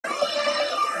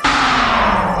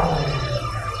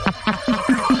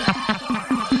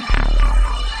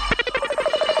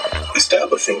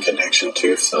Attention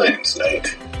to Science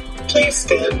Night. Please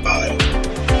stand by.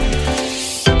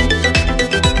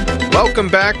 Welcome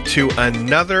back to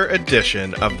another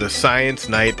edition of the Science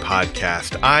Night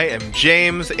podcast. I am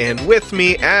James, and with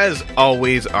me, as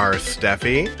always, are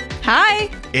Steffi. Hi.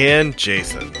 And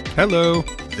Jason. Hello.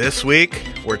 This week,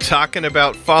 we're talking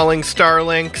about falling star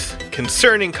links,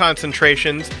 concerning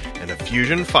concentrations, and a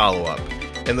fusion follow-up.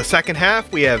 In the second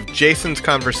half, we have Jason's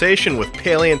conversation with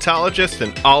paleontologist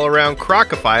and all-around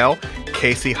crocophile,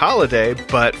 Casey Holliday.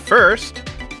 But first,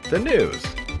 the news.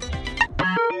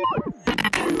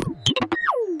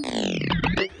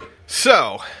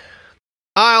 So,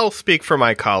 I'll speak for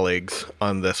my colleagues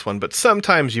on this one, but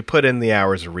sometimes you put in the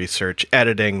hours of research,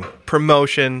 editing,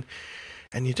 promotion,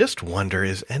 and you just wonder,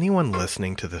 is anyone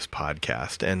listening to this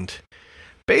podcast? And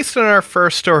based on our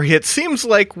first story, it seems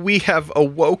like we have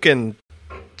awoken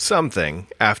something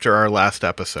after our last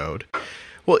episode.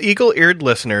 Well, eagle-eared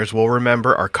listeners will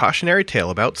remember our cautionary tale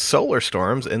about solar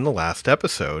storms in the last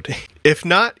episode. If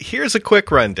not, here's a quick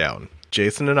rundown.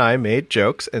 Jason and I made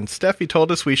jokes, and Steffi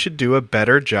told us we should do a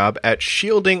better job at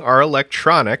shielding our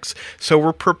electronics so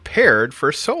we're prepared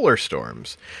for solar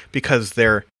storms, because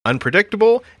they're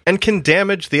unpredictable and can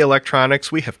damage the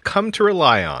electronics we have come to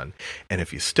rely on. And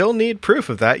if you still need proof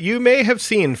of that, you may have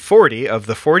seen 40 of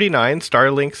the 49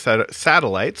 Starlink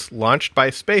satellites launched by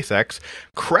SpaceX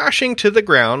crashing to the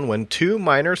ground when two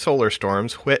minor solar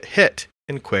storms hit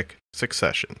in quick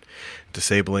succession,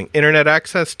 disabling internet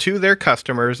access to their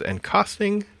customers and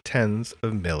costing tens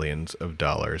of millions of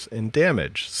dollars in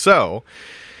damage. So,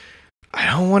 I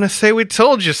don't want to say we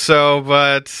told you so,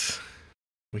 but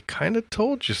we kind of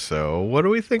told you so. What do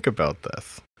we think about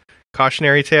this?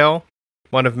 Cautionary tale?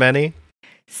 One of many?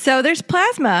 So there's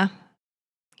plasma.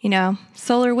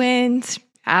 Solar winds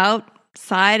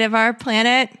outside of our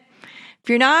planet. If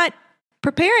you're not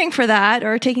preparing for that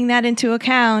or taking that into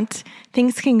account,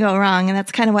 things can go wrong, and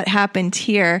that's kind of what happened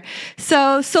here.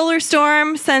 So solar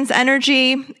storm sends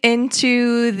energy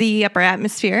into the upper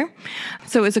atmosphere.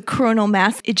 So it was a coronal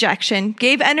mass ejection,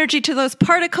 gave energy to those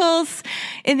particles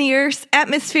in the Earth's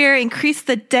atmosphere, increased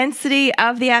the density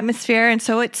of the atmosphere, and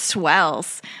so it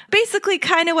swells. Basically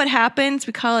kind of what happens,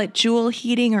 we call it Joule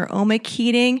heating or ohmic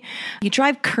heating. You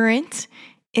drive current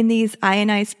in these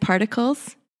ionized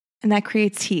particles, and that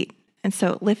creates heat. And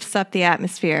so it lifts up the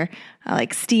atmosphere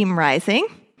like steam rising.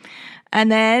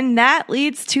 And then that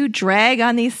leads to drag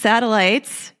on these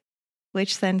satellites,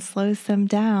 which then slows them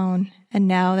down. And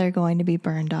now they're going to be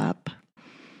burned up.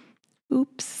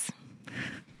 Oops.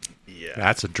 Yeah.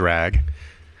 That's a drag.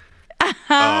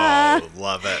 Oh,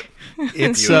 love it.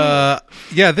 It's,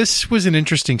 this was an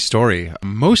interesting story,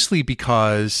 mostly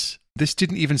because this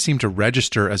didn't even seem to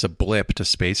register as a blip to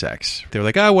SpaceX. They were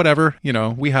like, whatever.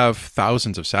 We have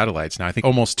thousands of satellites now. I think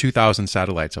almost 2,000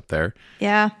 satellites up there.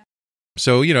 Yeah.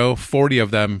 So, 40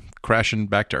 of them crashing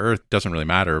back to Earth doesn't really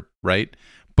matter, right?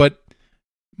 But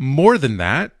more than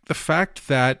that, the fact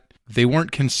that they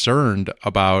weren't concerned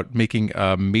about making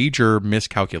a major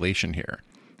miscalculation here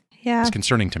is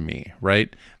concerning to me,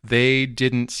 right? They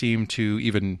didn't seem to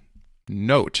even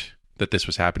note that this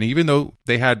was happening, even though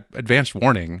they had advanced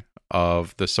warning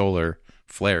of the solar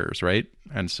flares, right?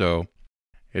 And so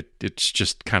it's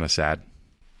just kind of sad.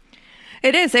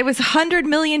 It is. It was $100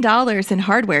 million in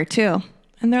hardware, too.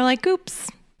 And they're like,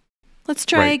 oops, let's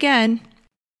try again.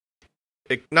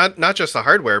 Not just the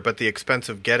hardware, but the expense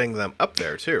of getting them up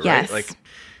there, too, right? Yes.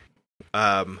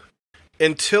 Like,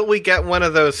 until we get one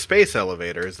of those space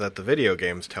elevators that the video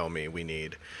games tell me we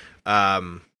need,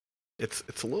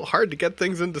 it's a little hard to get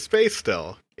things into space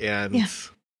still. And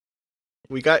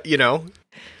we got,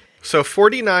 so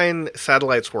 49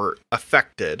 satellites were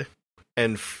affected,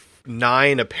 and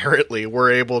 9 apparently were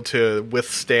able to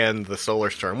withstand the solar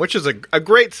storm, which is a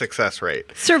great success rate.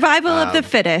 Survival of the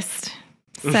fittest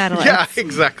satellites. Yeah,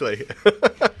 exactly.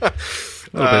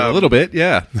 A little bit,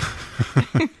 yeah.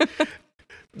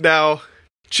 Now,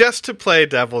 just to play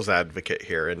devil's advocate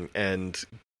here and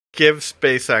give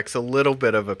SpaceX a little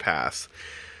bit of a pass,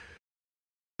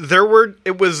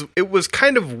 it was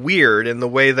kind of weird in the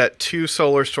way that 2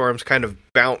 solar storms kind of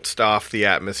bounced off the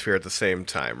atmosphere at the same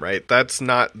time, right? That's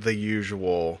not the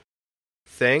usual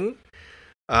thing.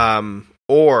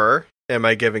 Or am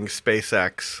I giving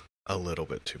SpaceX a little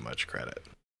bit too much credit?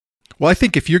 Well, I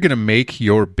think if you're going to make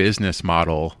your business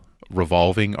model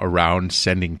revolving around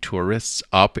sending tourists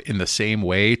up in the same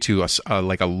way to a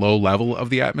low level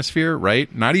of the atmosphere,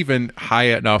 right? Not even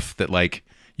high enough that like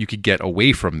you could get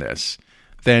away from this,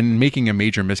 then making a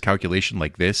major miscalculation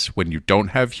like this when you don't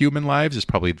have human lives is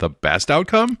probably the best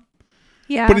outcome.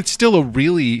 Yeah. But it's still a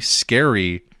really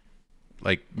scary,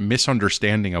 like,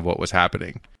 misunderstanding of what was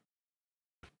happening.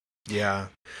 Yeah.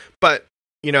 But,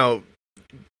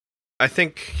 I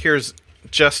think here's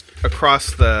just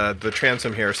across the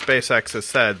transom here, SpaceX has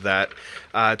said that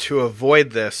to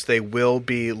avoid this, they will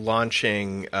be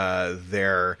launching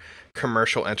their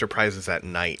commercial enterprises at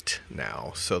night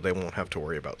now, so they won't have to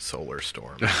worry about solar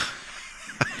storms.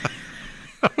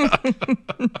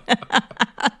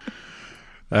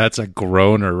 That's a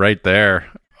groaner right there.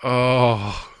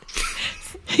 Oh.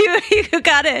 You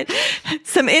got it.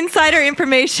 Some insider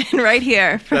information right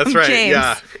here from That's right, James.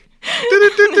 yeah.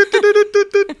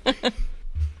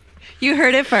 You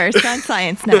heard it first on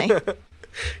Science Night.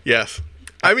 Yes.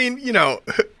 I mean,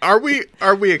 are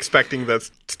we expecting that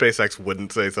SpaceX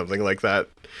wouldn't say something like that?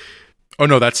 Oh,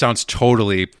 no, that sounds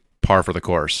totally par for the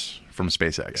course from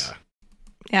SpaceX.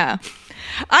 Yeah.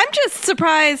 I'm just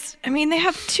surprised. I mean, they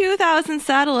have 2,000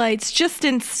 satellites just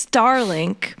in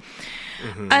Starlink.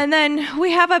 Mm-hmm. And then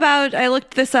we have I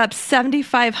looked this up,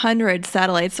 7,500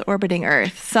 satellites orbiting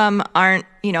Earth. Some aren't,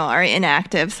 are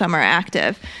inactive. Some are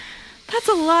active. That's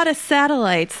a lot of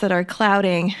satellites that are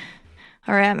clouding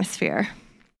our atmosphere.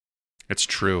 It's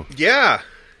true. Yeah.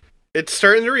 It's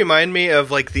starting to remind me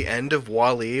of like the end of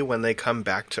WALL-E when they come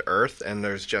back to Earth and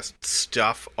there's just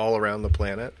stuff all around the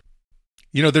planet.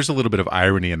 There's a little bit of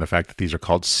irony in the fact that these are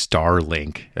called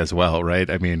Starlink as well, right?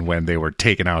 I mean, when they were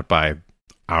taken out by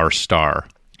our star.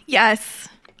 Yes.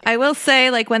 I will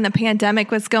say, like, when the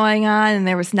pandemic was going on and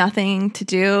there was nothing to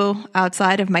do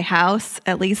outside of my house,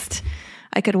 at least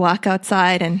I could walk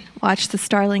outside and watch the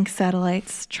Starlink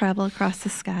satellites travel across the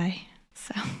sky.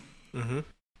 So. Mm-hmm.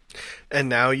 And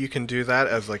now you can do that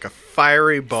as like a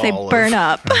fiery ball. They burn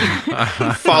up.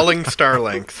 Falling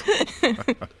Starlinks.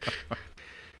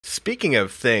 Speaking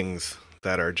of things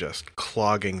that are just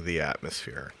clogging the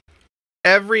atmosphere,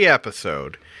 every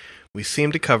episode we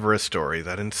seem to cover a story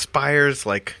that inspires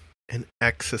like an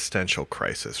existential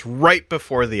crisis right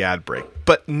before the ad break,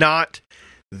 but not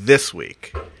this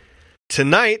week.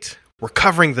 Tonight, we're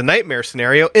covering the nightmare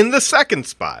scenario in the second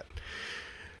spot.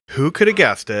 Who could have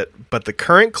guessed it, but the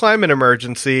current climate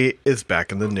emergency is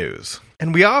back in the news.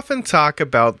 And we often talk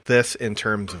about this in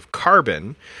terms of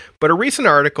carbon, but a recent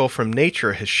article from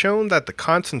Nature has shown that the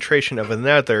concentration of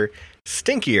another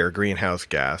stinkier greenhouse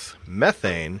gas,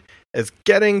 methane, is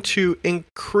getting to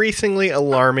increasingly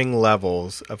alarming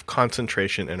levels of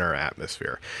concentration in our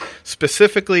atmosphere.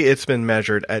 Specifically, it's been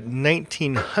measured at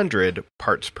 1,900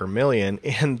 parts per million,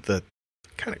 and the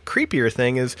kind of creepier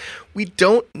thing is we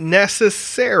don't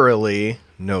necessarily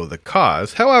know the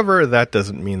cause. However, that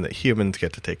doesn't mean that humans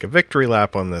get to take a victory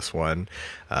lap on this one,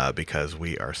 because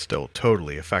we are still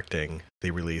totally affecting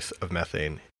the release of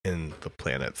methane in the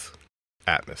planet's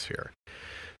atmosphere.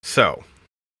 So,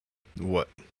 what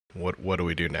do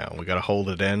we do now? We got to hold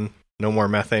it in? No more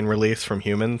methane release from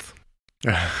humans?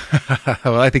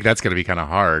 Well, I think that's going to be kind of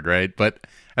hard, right? But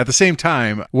at the same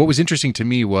time, what was interesting to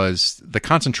me was the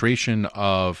concentration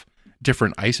of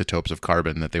different isotopes of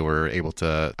carbon that they were able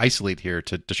to isolate here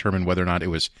to determine whether or not it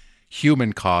was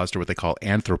human-caused or what they call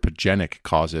anthropogenic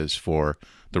causes for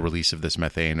the release of this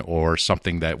methane, or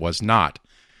something that was not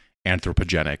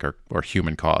anthropogenic or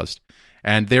human-caused.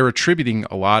 And they're attributing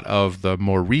a lot of the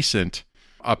more recent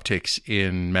upticks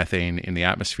in methane in the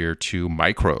atmosphere to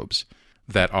microbes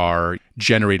that are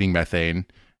generating methane,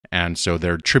 and so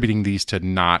they're attributing these to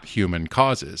not human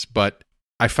causes. But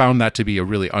I found that to be a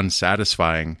really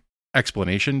unsatisfying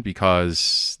explanation,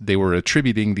 because they were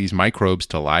attributing these microbes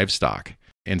to livestock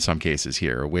in some cases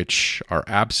here, which are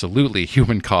absolutely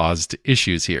human-caused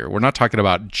issues here. We're not talking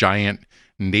about giant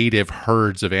native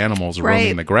herds of animals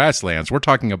roaming the grasslands. We're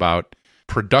talking about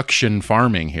production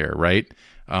farming here, right?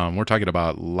 We're talking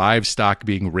about livestock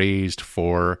being raised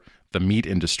for the meat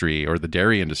industry or the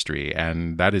dairy industry,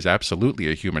 and that is absolutely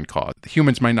a human cause.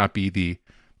 Humans might not be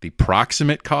the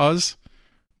proximate cause,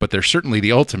 but they're certainly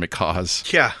the ultimate cause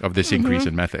of this increase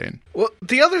in methane. Well,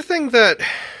 the other thing that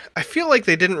I feel like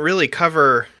they didn't really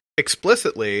cover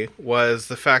explicitly was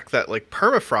the fact that like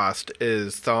permafrost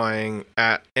is thawing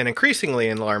at an increasingly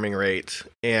alarming rate,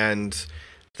 and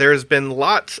there's been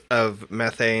lots of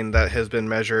methane that has been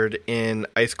measured in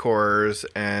ice cores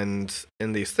and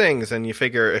in these things, and you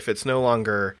figure if it's no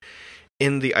longer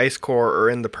in the ice core or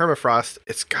in the permafrost,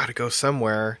 it's got to go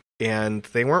somewhere, and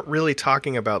they weren't really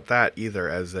talking about that either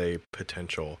as a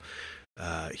potential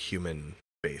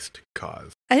human-based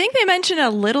cause. I think they mention a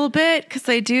little bit, because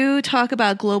they do talk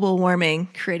about global warming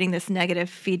creating this negative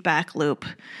feedback loop.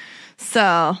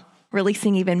 So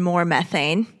releasing even more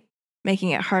methane, making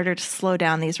it harder to slow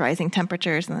down these rising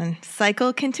temperatures, and then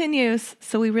cycle continues.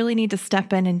 So we really need to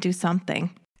step in and do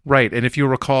something. Right. And if you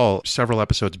recall, several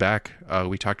episodes back,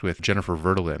 we talked with Jennifer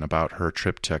Verdelin about her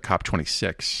trip to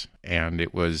COP26 And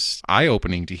it was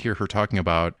eye-opening to hear her talking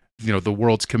about, the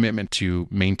world's commitment to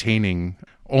maintaining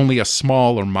only a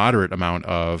small or moderate amount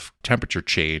of temperature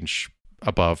change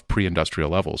above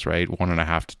pre-industrial levels, right?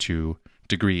 1.5 to 2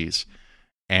 degrees.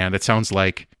 And it sounds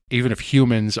like even if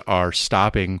humans are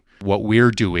stopping what we're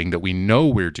doing, that we know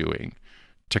we're doing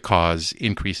to cause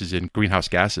increases in greenhouse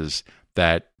gases,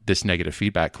 that this negative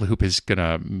feedback loop is going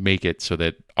to make it so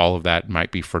that all of that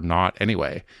might be for naught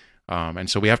anyway. And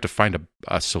so we have to find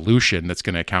a solution that's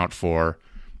going to account for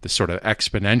the sort of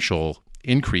exponential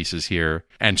increases here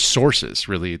and sources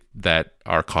really that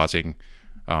are causing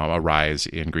a rise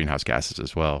in greenhouse gases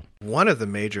as well. One of the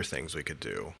major things we could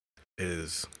do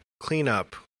is clean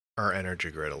up our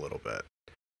energy grid a little bit.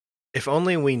 If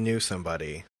only we knew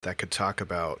somebody that could talk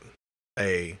about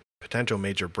a potential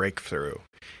major breakthrough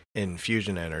in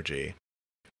fusion energy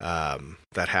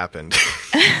that happened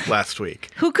last week.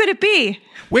 Who could it be?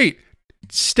 Wait,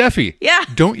 Steffi. Yeah.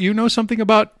 Don't you know something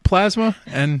about plasma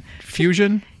and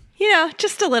fusion?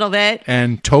 Just a little bit.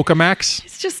 And tokamaks?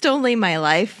 It's just only my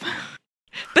life.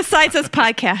 Besides this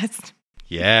podcast.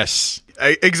 Yes.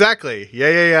 Exactly.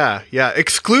 Yeah.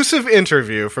 Exclusive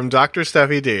interview from Dr.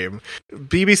 Steffi Deem.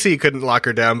 BBC couldn't lock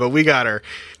her down, but we got her.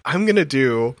 I'm going to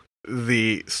do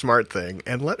the smart thing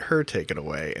and let her take it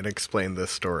away and explain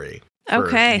this story for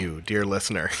you, dear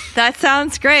listener. That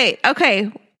sounds great.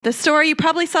 Okay. The story, you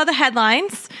probably saw the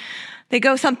headlines. They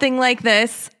go something like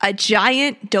this. A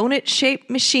giant donut-shaped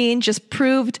machine just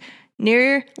proved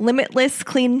near limitless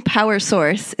clean power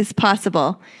source is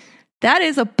possible. That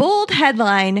is a bold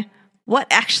headline. What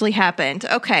actually happened?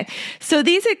 Okay, so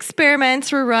these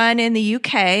experiments were run in the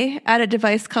UK at a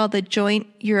device called the Joint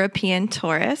European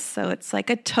Torus. So it's like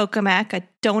a tokamak, a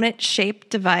donut-shaped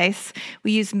device.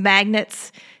 We use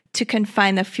magnets to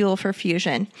confine the fuel for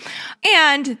fusion.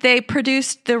 And they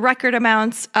produced the record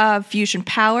amounts of fusion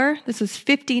power. This was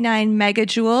 59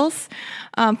 megajoules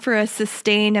for a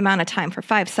sustained amount of time for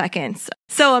 5 seconds.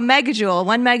 So one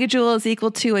megajoule is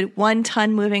equal to 1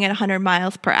 ton moving at 100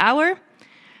 miles per hour.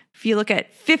 If you look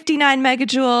at 59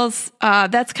 megajoules,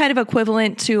 that's kind of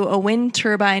equivalent to a wind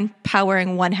turbine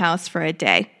powering one house for a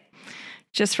day,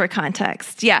 just for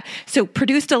context. Yeah, so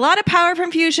produced a lot of power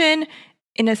from fusion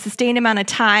in a sustained amount of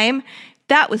time.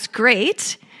 That was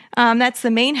great. That's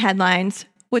the main headlines.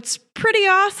 What's pretty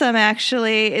awesome,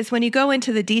 actually, is when you go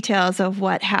into the details of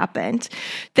what happened.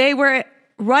 They were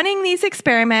running these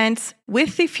experiments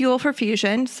with the fuel for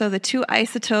fusion, so the two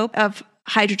isotopes of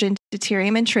hydrogen,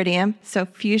 deuterium, and tritium, so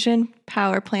fusion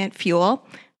power plant fuel.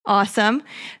 Awesome.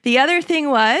 The other thing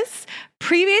was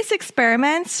previous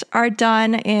experiments are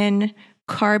done in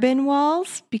carbon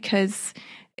walls because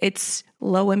it's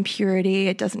low impurity.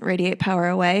 It doesn't radiate power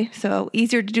away. So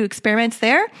easier to do experiments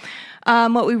there.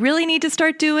 What we really need to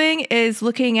start doing is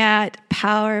looking at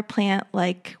power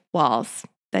plant-like walls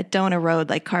that don't erode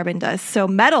like carbon does. So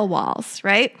metal walls,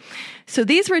 right? So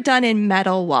these were done in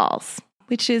metal walls,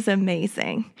 which is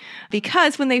amazing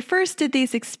because when they first did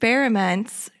these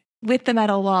experiments with the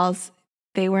metal walls,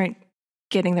 they weren't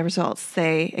getting the results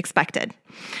they expected.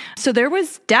 So there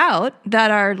was doubt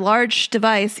that our large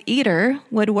device ITER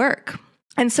would work.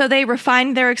 And so they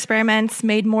refined their experiments,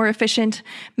 made more efficient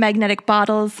magnetic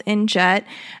bottles in jet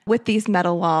with these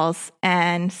metal walls,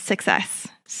 and success.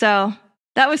 So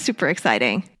that was super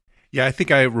exciting. Yeah, I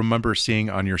think I remember seeing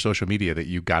on your social media that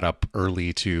you got up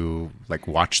early to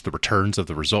watch the returns of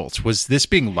the results. Was this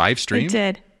being live streamed?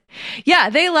 It did. Yeah,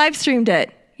 they live streamed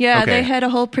it. Yeah, Okay. They had a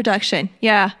whole production.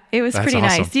 Yeah, it was That's pretty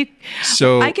awesome. nice.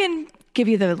 So I can give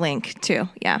you the link too.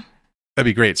 Yeah. that'd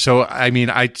be great. So, I mean,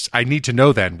 I need to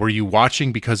know then, were you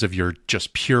watching because of your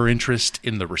just pure interest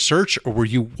in the research, or were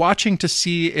you watching to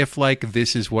see if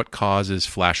this is what causes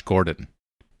Flash Gordon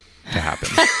to happen?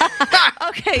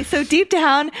 Okay, so deep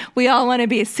down, we all want to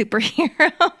be a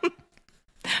superhero,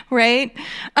 right?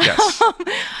 Yes.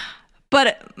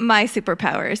 But my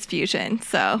superpower is fusion,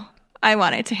 so I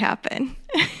want it to happen.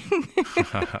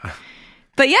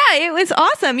 But yeah, it was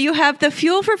awesome. You have the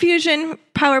fuel for fusion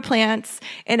power plants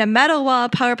in a metal wall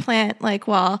power plant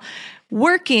wall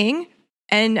working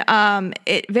and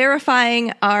it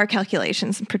verifying our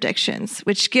calculations and predictions,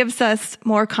 which gives us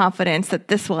more confidence that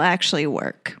this will actually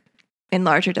work in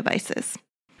larger devices.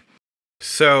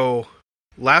 So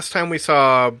last time we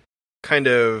saw kind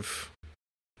of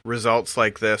results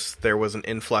like this, there was an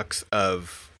influx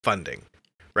of funding,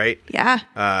 right?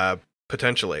 Yeah.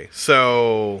 Potentially.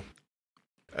 So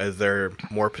is there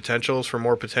more potentials for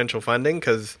more potential funding?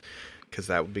 Because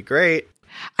that would be great.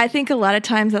 I think a lot of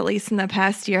times, at least in the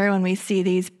past year, when we see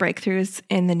these breakthroughs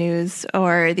in the news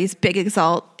or these big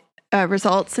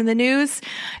results in the news,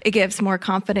 it gives more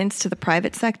confidence to the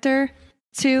private sector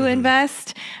to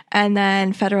invest. And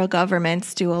then federal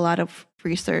governments do a lot of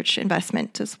research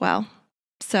investment as well.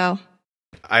 So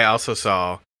I also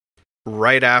saw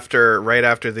right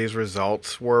after these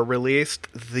results were released,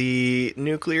 the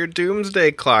nuclear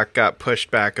doomsday clock got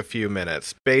pushed back a few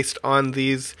minutes based on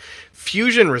these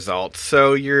fusion results.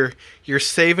 So you're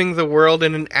saving the world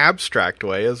in an abstract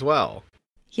way as well.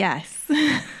 yes.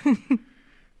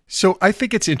 So I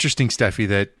think it's interesting, Steffi,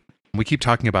 that we keep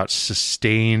talking about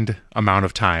sustained amount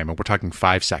of time, and we're talking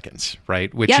 5 seconds,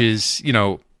 right? Which is,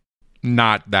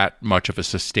 not that much of a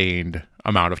sustained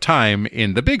amount of time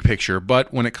in the big picture,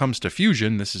 but when it comes to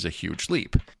fusion, this is a huge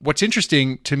leap. What's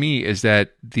interesting to me is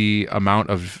that the amount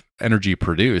of energy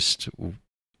produced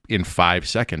in 5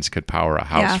 seconds could power a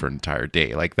house for an entire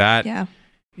day. Like that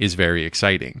is very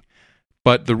exciting.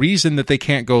 But the reason that they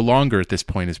can't go longer at this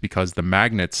point is because the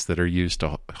magnets that are used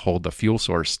to hold the fuel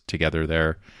source together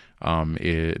there,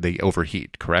 they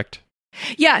overheat, correct?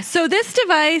 Yeah, so this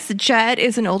device, JET,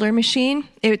 is an older machine.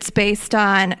 It's based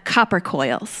on copper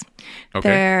coils.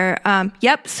 Okay.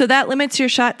 So that limits your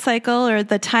shot cycle or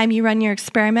the time you run your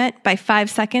experiment by 5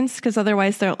 seconds because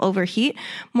otherwise they'll overheat.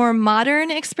 More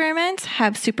modern experiments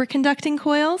have superconducting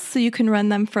coils, so you can run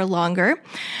them for longer.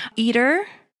 ITER,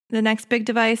 the next big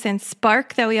device, and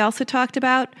Spark that we also talked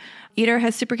about. ITER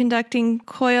has superconducting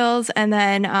coils, and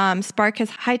then Spark has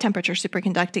high temperature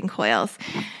superconducting coils.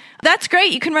 That's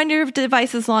great. You can run your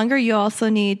devices longer. You also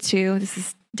need to, this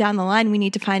is down the line, we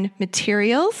need to find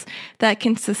materials that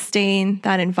can sustain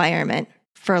that environment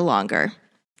for longer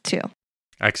too.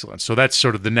 Excellent. So that's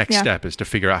sort of the next step, is to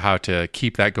figure out how to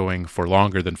keep that going for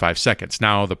longer than 5 seconds.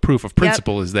 Now, the proof of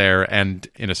principle is there, and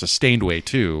in a sustained way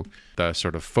too. The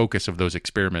sort of focus of those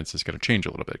experiments is going to change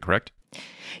a little bit, correct?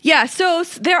 Yeah. So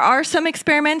there are some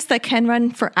experiments that can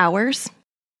run for hours.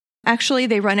 Actually,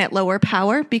 they run at lower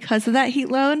power because of that heat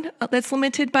load that's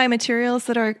limited by materials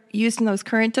that are used in those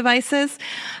current devices.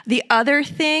 The other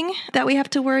thing that we have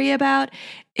to worry about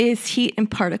is heat and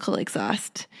particle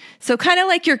exhaust. So kind of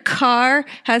like your car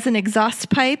has an exhaust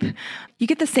pipe, you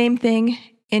get the same thing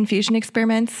in fusion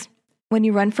experiments. When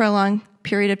you run for a long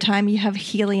period of time, you have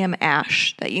helium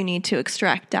ash that you need to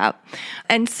extract out.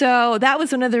 And so that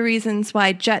was one of the reasons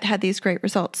why JET had these great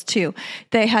results too.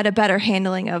 They had a better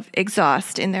handling of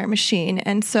exhaust in their machine.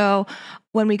 And so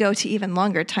when we go to even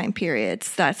longer time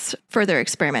periods, that's further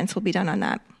experiments will be done on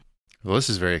that. Well, this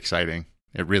is very exciting.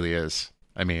 It really is.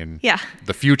 I mean, yeah,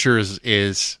 the future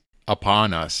is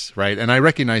upon us, right? And I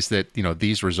recognize that,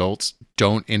 these results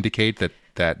don't indicate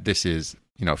that this is,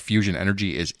 fusion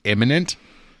energy is imminent,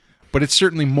 but it's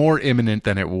certainly more imminent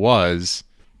than it was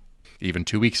even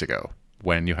 2 weeks ago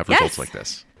when you have results like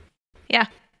this. Yeah.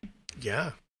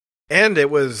 Yeah. And it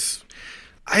was,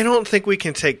 I don't think we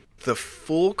can take the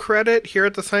full credit here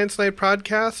at the Science Night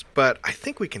podcast, but I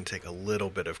think we can take a little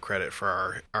bit of credit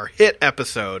for our hit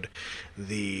episode,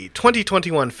 the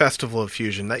 2021 Festival of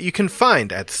Fusion, that you can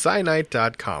find at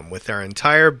scinight.com with our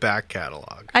entire back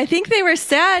catalog. I think they were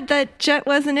sad that JET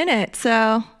wasn't in it,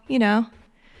 so,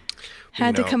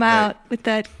 had to come out with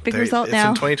that big result now.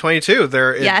 It's in 2022.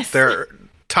 They're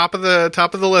top of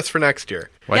the list for next year.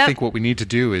 Well, I think what we need to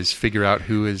do is figure out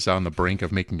who is on the brink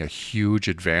of making a huge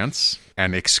advance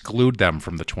and exclude them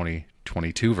from the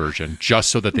 2022 version just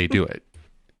so that they do it.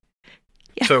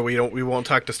 Yeah. So we won't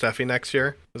talk to Steffi next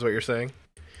year, is what you're saying?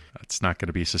 That's not going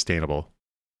to be sustainable.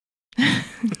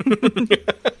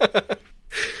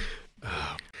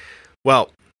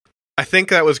 Well, I think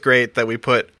that was great that we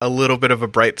put a little bit of a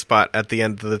bright spot at the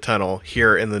end of the tunnel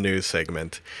here in the news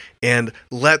segment. And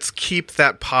let's keep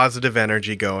that positive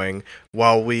energy going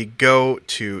while we go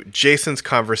to Jason's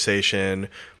conversation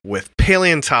with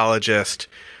paleontologist,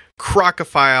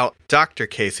 crocophile, Dr.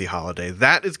 Casey Holliday.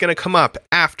 That is going to come up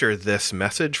after this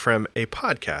message from a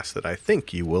podcast that I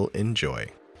think you will enjoy.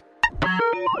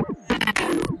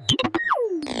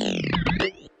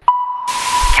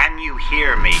 Can you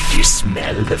hear me? Do you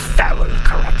smell the foul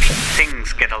corruption?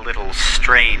 Things get a little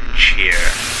strange here.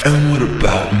 And what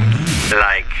about me?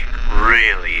 Like,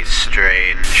 really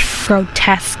strange.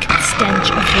 Grotesque stench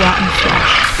of rotten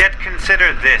flesh. Yet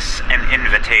consider this an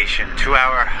invitation to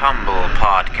our humble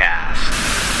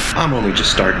podcast. I'm only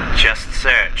just starting. Just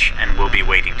search, and we'll be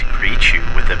waiting to greet you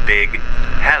with a big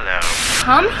hello.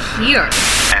 Come here.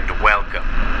 And welcome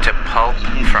to Pulp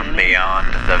from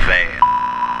Beyond the Veil.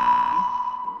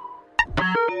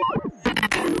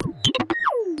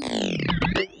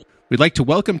 We'd like to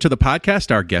welcome to the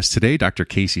podcast our guest today, Dr.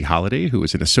 Casey Holliday, who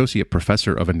is an associate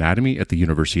professor of anatomy at the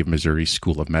University of Missouri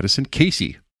School of Medicine.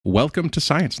 Casey, welcome to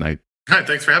Science Night. Hi,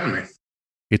 thanks for having me.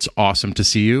 It's awesome to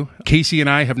see you. Casey and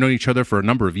I have known each other for a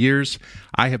number of years.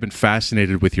 I have been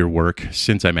fascinated with your work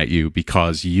since I met you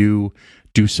because you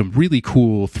do some really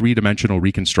cool three-dimensional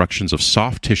reconstructions of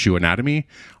soft tissue anatomy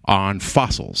on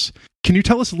fossils. Can you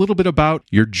tell us a little bit about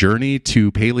your journey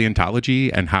to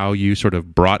paleontology and how you sort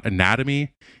of brought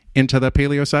anatomy into the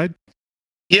paleo side?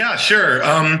 Yeah, sure.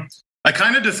 I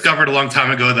kind of discovered a long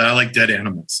time ago that I like dead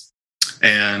animals.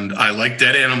 And I like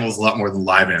dead animals a lot more than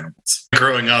live animals.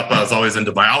 Growing up, I was always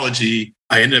into biology.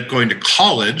 I ended up going to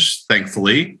college,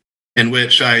 thankfully, in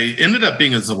which I ended up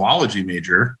being a zoology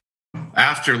major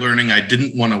after learning I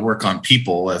didn't want to work on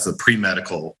people as a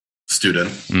pre-medical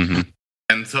student. Mm-hmm.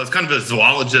 And so I was kind of a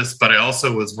zoologist, but I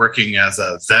also was working as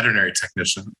a veterinary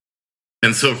technician.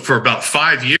 And so for about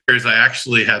 5 years, I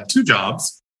actually had two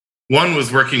jobs. One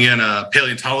was working in a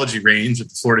paleontology range at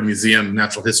the Florida Museum of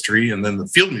Natural History and then the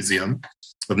Field Museum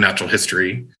of Natural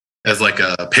History as like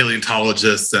a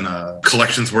paleontologist and a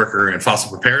collections worker and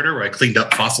fossil preparator where I cleaned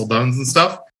up fossil bones and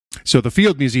stuff. So the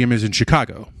Field Museum is in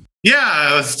Chicago. Yeah,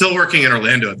 I was still working in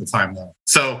Orlando at the time though.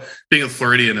 So being a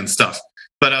Floridian and stuff.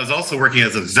 But I was also working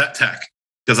as a vet tech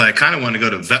because I kind of wanted to go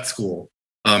to vet school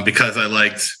because I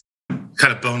liked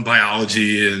kind of bone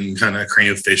biology and kind of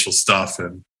craniofacial stuff.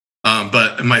 And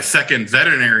but in my second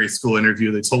veterinary school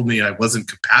interview, they told me I wasn't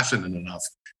compassionate enough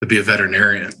to be a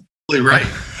veterinarian. Right.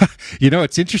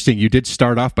 It's interesting. You did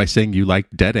start off by saying you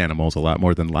liked dead animals a lot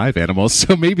more than live animals.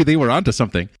 So maybe they were onto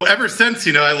something. Ever since,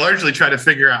 I largely try to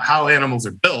figure out how animals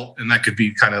are built. And that could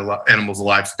be kind of animals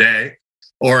alive today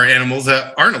or animals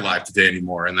that aren't alive today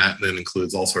anymore. And that then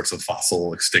includes all sorts of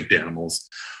fossil extinct animals.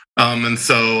 And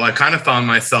so I kind of found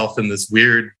myself in this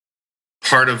weird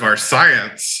part of our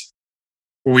science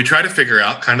where we try to figure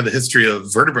out kind of the history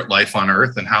of vertebrate life on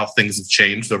Earth and how things have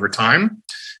changed over time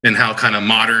and how kind of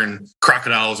modern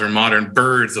crocodiles or modern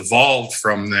birds evolved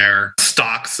from their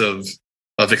stocks of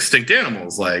extinct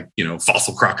animals like,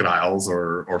 fossil crocodiles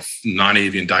or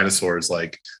non-avian dinosaurs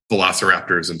like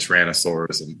velociraptors and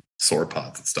tyrannosaurs and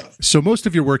sauropods and stuff. So most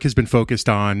of your work has been focused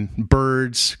on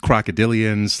birds,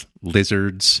 crocodilians,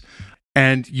 lizards,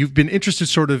 and you've been interested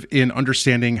sort of in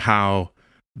understanding how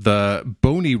the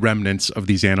bony remnants of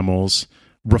these animals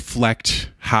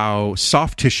reflect how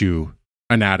soft tissue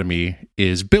anatomy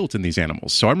is built in these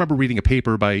animals. So I remember reading a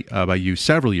paper by you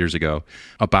several years ago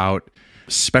about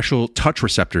special touch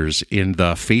receptors in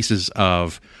the faces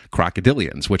of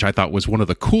crocodilians, which I thought was one of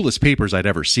the coolest papers I'd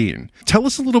ever seen. Tell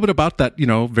us a little bit about that,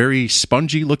 very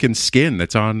spongy looking skin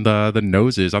that's on the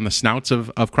noses, on the snouts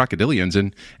of crocodilians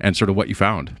and sort of what you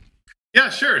found. Yeah,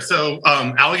 sure. So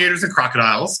alligators and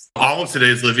crocodiles, all of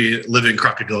today's living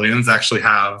crocodilians actually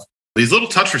have these little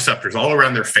touch receptors all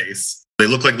around their face. They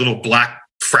look like little black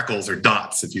freckles or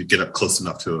dots if you get up close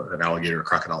enough to an alligator or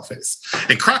crocodile face.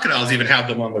 And crocodiles even have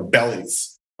them on their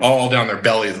bellies. All down their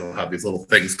bellies, they'll have these little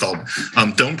things called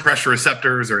dome pressure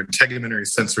receptors or integumentary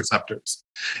sense receptors.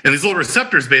 And these little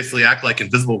receptors basically act like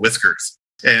invisible whiskers.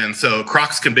 And so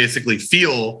crocs can basically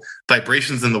feel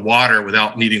vibrations in the water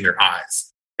without needing their eyes.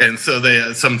 And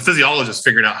so some physiologists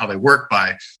figured out how they work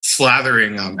by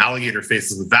slathering alligator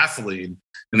faces with Vaseline,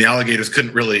 and the alligators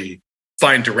couldn't really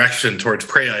find direction towards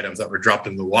prey items that were dropped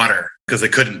in the water because they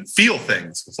couldn't feel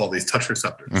things with all these touch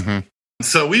receptors. Mm-hmm.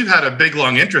 So we've had a big,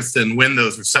 long interest in when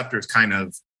those receptors kind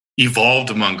of evolved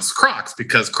amongst crocs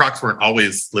because crocs weren't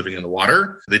always living in the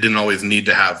water. They didn't always need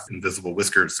to have invisible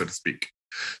whiskers, so to speak.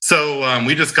 So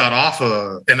we just got off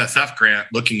a NSF grant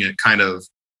looking at kind of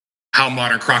how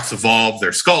modern crocs evolved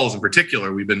their skulls in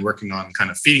particular. We've been working on kind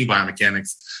of feeding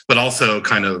biomechanics, but also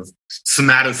kind of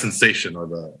somatosensation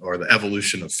or the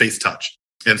evolution of face touch.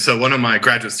 And so one of my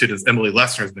graduate students, Emily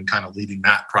Lessner, has been kind of leading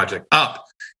that project up.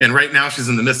 And right now she's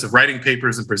in the midst of writing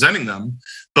papers and presenting them.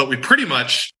 But we pretty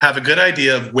much have a good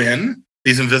idea of when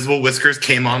these invisible whiskers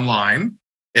came online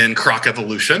in croc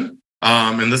evolution.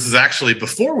 And this is actually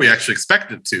before we actually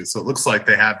expected it to. So it looks like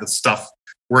they had this stuff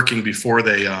working before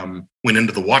they went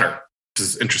into the water, which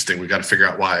is interesting. We got to figure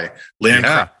out why land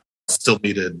crocs still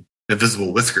needed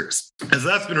invisible whiskers. And so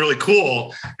that's been really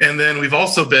cool. And then we've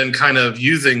also been kind of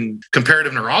using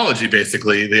comparative neurology,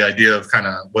 basically, the idea of kind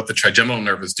of what the trigeminal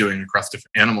nerve is doing across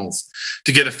different animals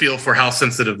to get a feel for how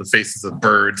sensitive the faces of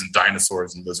birds and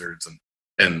dinosaurs and lizards and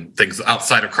things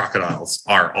outside of crocodiles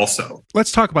are also.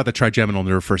 Let's talk about the trigeminal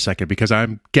nerve for a second, because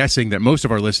I'm guessing that most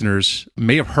of our listeners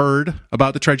may have heard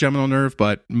about the trigeminal nerve,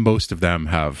 but most of them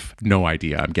have no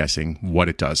idea, I'm guessing, what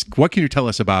it does. What can you tell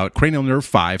us about cranial nerve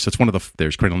 5? So it's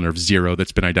there's cranial nerve 0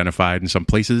 that's been identified in some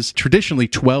places. Traditionally,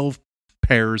 12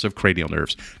 pairs of cranial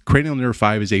nerves. Cranial nerve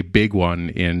 5 is a big one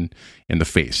in the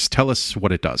face. Tell us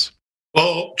what it does.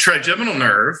 Well, trigeminal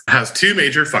nerve has two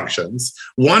major functions.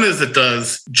 One is it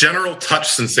does general touch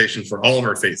sensation for all of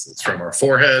our faces, from our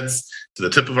foreheads to the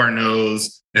tip of our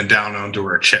nose and down onto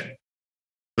our chin.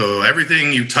 So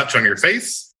everything you touch on your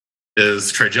face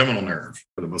is trigeminal nerve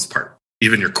for the most part,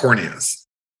 even your corneas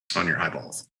on your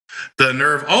eyeballs. The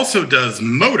nerve also does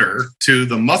motor to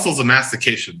the muscles of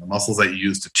mastication, the muscles that you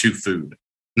use to chew food,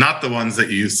 not the ones that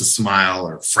you use to smile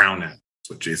or frown at. That's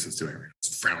what Jason's doing right now.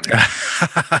 He's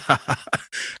frowning.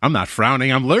 I'm not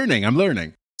frowning. I'm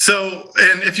learning. So,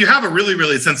 and if you have a really,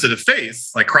 really sensitive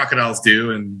face, like crocodiles do,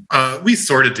 and we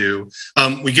sort of do,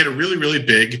 we get a really, really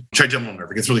big trigeminal nerve.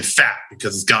 It gets really fat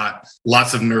because it's got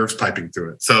lots of nerves piping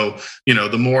through it. So,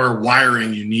 the more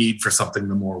wiring you need for something,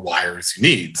 the more wires you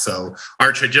need. So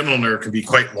our trigeminal nerve can be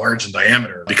quite large in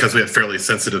diameter because we have fairly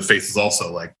sensitive faces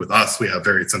also. Like with us, we have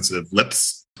very sensitive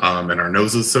lips, and our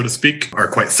noses, so to speak, are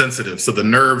quite sensitive. So the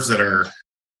nerves that are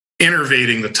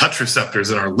innervating the touch receptors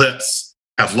in our lips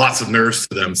have lots of nerves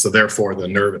to them. So therefore, the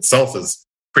nerve itself is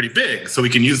pretty big. So we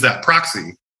can use that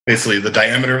proxy, basically the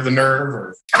diameter of the nerve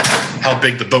or how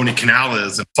big the bony canal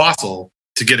is in fossil,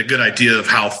 to get a good idea of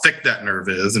how thick that nerve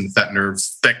is. And if that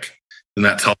nerve's thick, then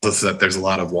that tells us that there's a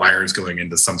lot of wires going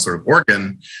into some sort of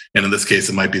organ. And in this case,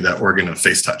 it might be that organ of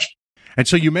face touch. And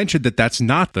so you mentioned that that's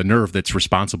not the nerve that's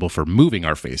responsible for moving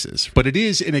our faces, but it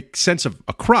is, in a sense of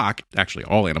a croc, actually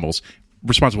all animals,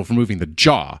 responsible for moving the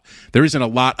jaw. There isn't a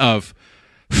lot of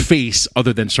face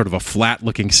other than sort of a flat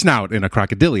looking snout in a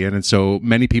crocodilian, and so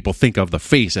many people think of the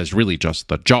face as really just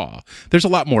the jaw. There's a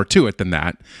lot more to it than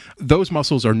that. Those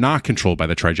muscles are not controlled by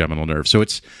the trigeminal nerve. So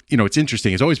it's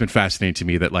interesting. It's always been fascinating to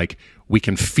me that like we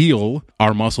can feel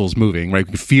our muscles moving, right?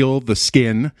 We can feel the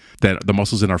skin, that the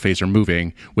muscles in our face are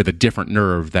moving with a different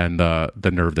nerve than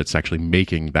the nerve that's actually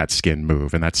making that skin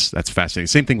move. And that's fascinating.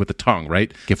 Same thing with the tongue,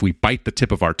 right? If we bite the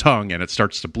tip of our tongue and it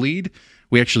starts to bleed,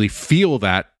 we actually feel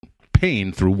that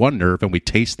pain through one nerve and we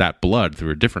taste that blood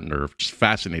through a different nerve. It's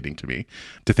fascinating to me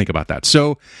to think about that.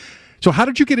 So how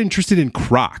did you get interested in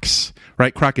crocs,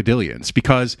 right? Crocodilians?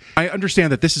 Because I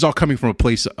understand that this is all coming from a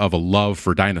place of a love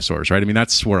for dinosaurs, right? I mean,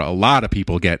 that's where a lot of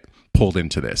people get pulled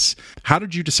into this. How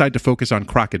did you decide to focus on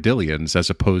crocodilians as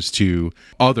opposed to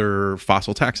other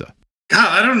fossil taxa?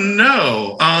 God, I don't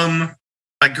know.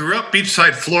 I grew up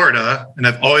beachside Florida, and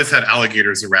I've always had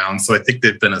alligators around, so I think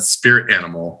they've been a spirit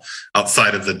animal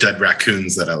outside of the dead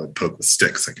raccoons that I would poke with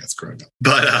sticks, I guess, growing up.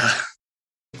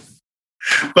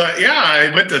 But yeah,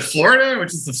 I went to Florida,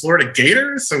 which is the Florida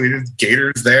Gators, so we did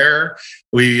gators there.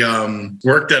 We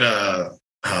worked at a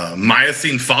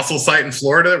Miocene fossil site in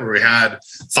Florida where we had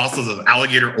fossils of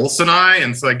alligator olsoni,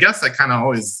 and so I guess I kind of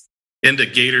always into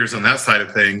gators on that side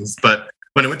of things, but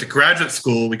when I went to graduate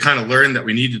school, we kind of learned that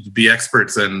we needed to be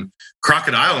experts in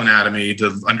crocodile anatomy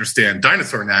to understand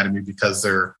dinosaur anatomy because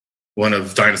they're one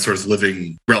of dinosaurs'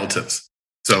 living relatives.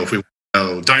 So if we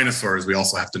know dinosaurs, we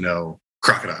also have to know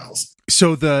crocodiles.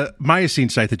 So the Miocene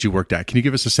site that you worked at, can you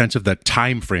give us a sense of the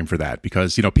time frame for that?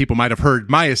 Because, people might have heard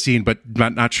Miocene, but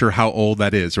not sure how old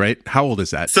that is, right? How old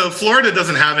is that? So Florida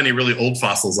doesn't have any really old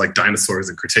fossils like dinosaurs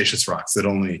and Cretaceous rocks.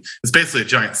 It's basically a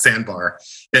giant sandbar.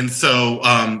 And so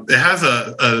it has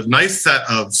a nice set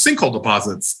of sinkhole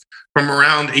deposits from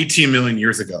around 18 million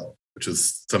years ago, which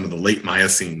is some of the late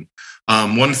Miocene.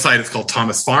 One site is called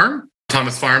Thomas Farm.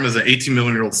 Thomas Farm is an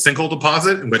 18-million-year-old sinkhole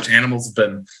deposit in which animals have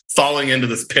been falling into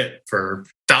this pit for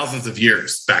thousands of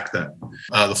years back then.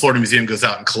 The Florida Museum goes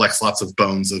out and collects lots of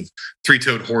bones of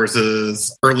three-toed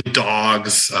horses, early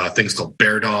dogs, things called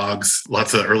bear dogs,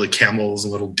 lots of early camels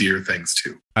and little deer things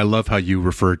too. I love how you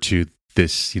refer to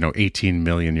this,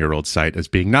 18-million-year-old site as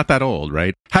being not that old,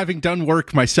 right? Having done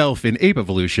work myself in ape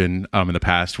evolution in the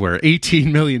past, where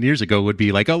 18 million years ago would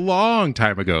be like a long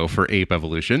time ago for ape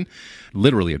evolution,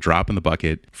 literally a drop in the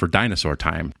bucket for dinosaur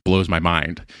time. Blows my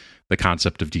mind, the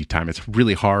concept of deep time. It's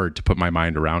really hard to put my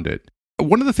mind around it.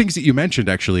 One of the things that you mentioned,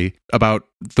 actually, about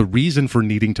the reason for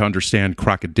needing to understand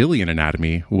crocodilian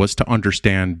anatomy was to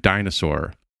understand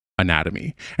dinosaur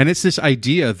anatomy. And it's this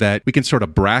idea that we can sort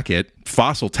of bracket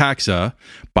fossil taxa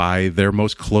by their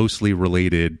most closely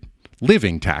related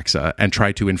living taxa and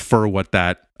try to infer what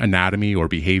that anatomy or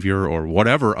behavior or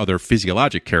whatever other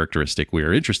physiologic characteristic we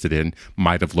are interested in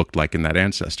might have looked like in that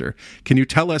ancestor. Can you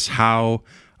tell us how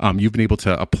you've been able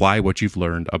to apply what you've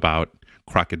learned about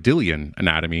crocodilian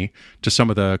anatomy to some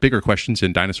of the bigger questions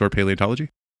in dinosaur paleontology?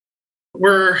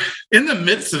 We're in the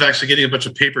midst of actually getting a bunch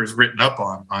of papers written up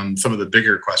on some of the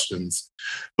bigger questions.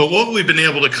 But what we've been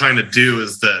able to kind of do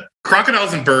is that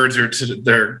crocodiles and birds are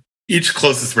they're each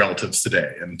closest relatives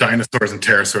today, and dinosaurs and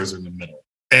pterosaurs are in the middle.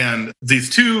 And these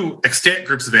two extant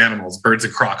groups of animals, birds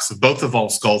and crocs, have both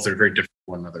evolved skulls that are very different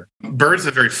from one another. Birds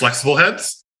have very flexible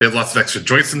heads, They have lots of extra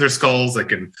joints in their skulls. They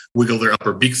can wiggle their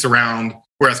upper beaks around.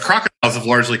 Whereas crocodiles have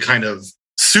largely kind of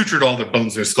sutured all their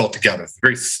bones in their skull together.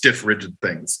 Very stiff, rigid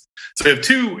things. So we have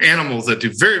two animals that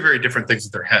do very, very different things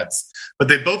with their heads. But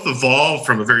they both evolved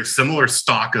from a very similar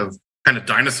stock of kind of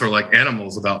dinosaur-like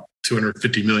animals about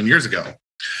 250 million years ago.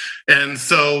 And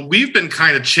so we've been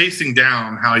kind of chasing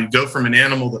down how you go from an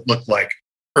animal that looked like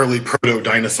early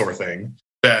proto-dinosaur thing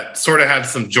that sort of had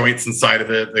some joints inside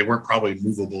of it. They weren't probably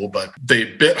movable, but they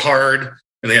bit hard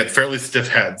and they had fairly stiff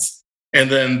heads. And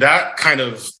then that kind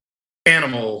of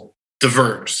animal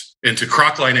diverged into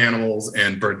croc-like animals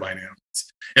and bird-like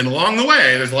animals. And along the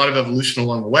way, there's a lot of evolution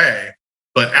along the way.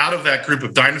 But out of that group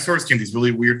of dinosaurs came these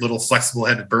really weird little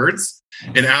flexible-headed birds.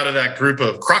 And out of that group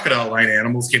of crocodile-like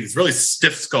animals came these really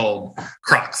stiff-skulled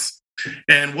crocs.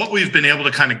 And what we've been able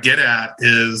to kind of get at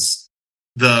is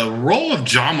the role of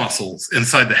jaw muscles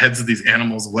inside the heads of these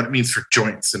animals, what it means for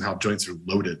joints and how joints are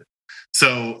loaded.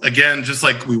 So again, just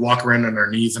like we walk around on our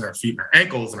knees and our feet and our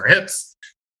ankles and our hips,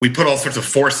 we put all sorts of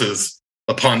forces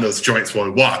upon those joints while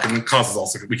we walk. And it causes all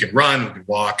sorts of, we can run, we can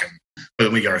walk, but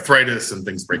then we get arthritis and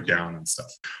things break down and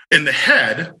stuff. In the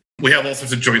head, we have all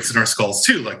sorts of joints in our skulls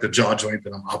too, like the jaw joint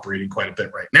that I'm operating quite a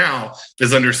bit right now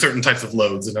is under certain types of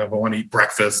loads. And if I want to eat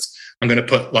breakfast, I'm going to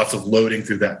put lots of loading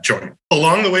through that joint.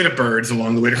 Along the way to birds,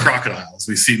 along the way to crocodiles,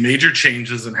 we see major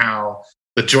changes in how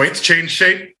the joints change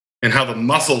shape and how the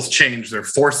muscles change their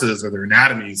forces or their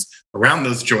anatomies around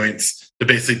those joints to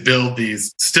basically build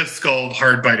these stiff-skulled,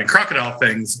 hard-biting crocodile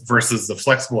things versus the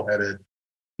flexible-headed,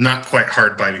 not quite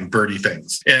hard-biting birdie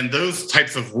things. And those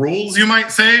types of rules, you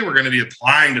might say, we're going to be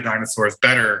applying to dinosaurs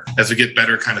better as we get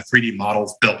better kind of 3D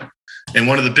models built. And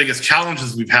one of the biggest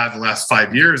challenges we've had the last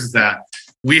 5 years is that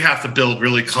we have to build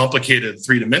really complicated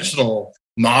three-dimensional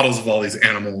models of all these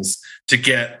animals to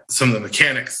get some of the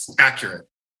mechanics accurate,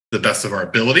 the best of our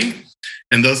ability.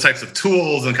 And those types of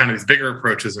tools and kind of these bigger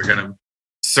approaches are going to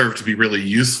serve to be really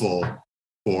useful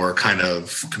for kind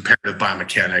of comparative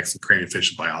biomechanics and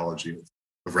craniofacial biology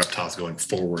of reptiles going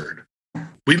forward.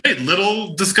 We made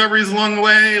little discoveries along the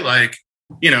way, like,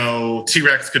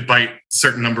 T-Rex could bite a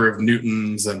certain number of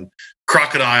newtons, and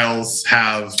crocodiles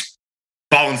have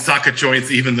ball and socket joints,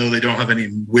 even though they don't have any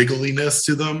wiggliness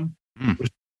to them. Which is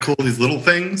cool, these little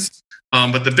things.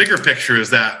 But the bigger picture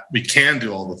is that we can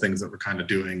do all the things that we're kind of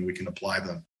doing. We can apply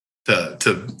them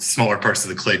to smaller parts of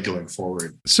the clade going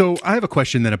forward. So I have a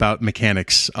question then about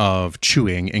mechanics of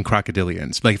chewing in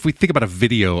crocodilians. Like if we think about a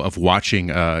video of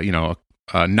watching, a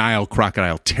Nile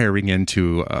crocodile tearing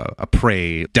into a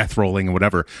prey, death rolling or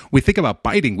whatever, we think about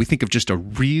biting. We think of just a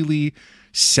really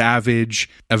savage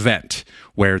event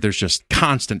where there's just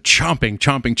constant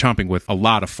chomping with a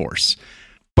lot of force.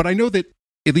 But I know that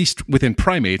at least within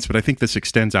primates, but I think this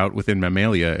extends out within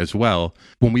mammalia as well,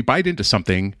 when we bite into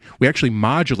something, we actually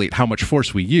modulate how much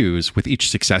force we use with each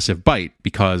successive bite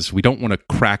because we don't want to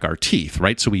crack our teeth,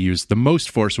 right? So we use the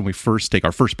most force when we first take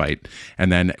our first bite,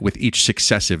 and then with each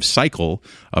successive cycle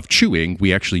of chewing,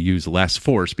 we actually use less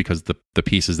force because the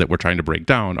pieces that we're trying to break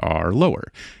down are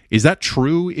lower. Is that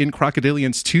true in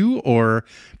crocodilians too, or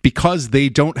because they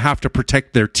don't have to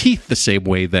protect their teeth the same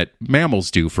way that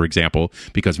mammals do, for example,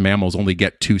 because mammals only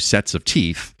get 2 sets of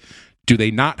teeth, do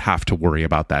they not have to worry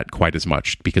about that quite as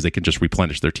much because they can just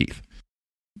replenish their teeth?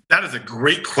 That is a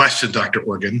great question, Dr.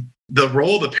 Organ. The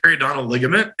role of the periodontal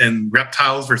ligament in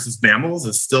reptiles versus mammals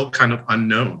is still kind of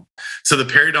unknown. So the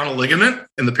periodontal ligament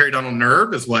and the periodontal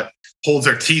nerve is what holds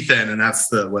our teeth in, and that's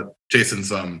what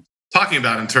Jason's talking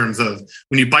about in terms of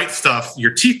when you bite stuff,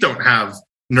 your teeth don't have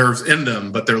nerves in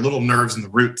them, but they're little nerves in the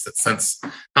roots that sense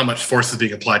how much force is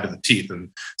being applied to the teeth. And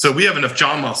so we have enough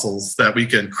jaw muscles that we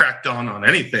can crack down on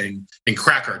anything and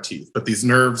crack our teeth. But these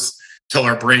nerves tell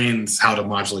our brains how to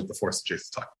modulate the force that Jason's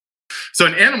talking about. So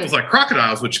in animals like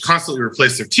crocodiles, which constantly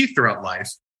replace their teeth throughout life,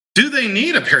 do they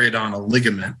need a periodontal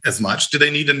ligament as much? Do they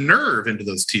need a nerve into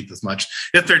those teeth as much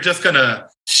if they're just going to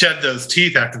shed those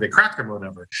teeth after they crack them or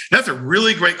whatever? That's a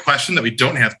really great question that we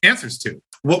don't have answers to.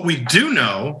 What we do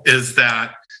know is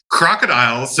that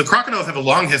crocodiles have a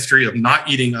long history of not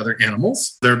eating other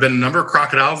animals. There have been a number of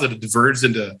crocodiles that have diverged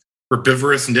into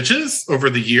herbivorous niches over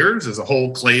the years. There's a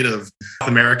whole clade of South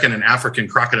American and African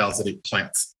crocodiles that eat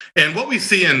plants. And what we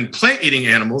see in plant-eating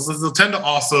animals is they'll tend to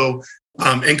also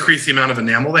increase the amount of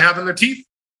enamel they have in their teeth,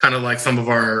 kind of like some of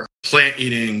our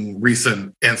plant-eating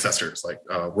recent ancestors, like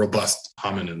robust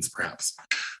hominins, perhaps.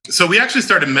 So we actually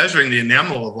started measuring the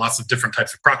enamel of lots of different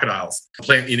types of crocodiles,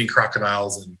 plant-eating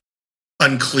crocodiles and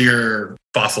unclear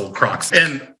fossil crocs.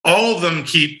 And all of them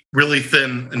keep really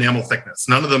thin enamel thickness.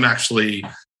 None of them actually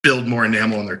build more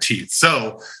enamel in their teeth.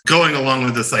 So going along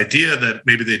with this idea that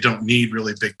maybe they don't need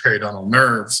really big periodontal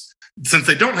nerves Since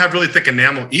they don't have really thick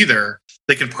enamel either,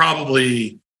 they can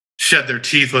probably shed their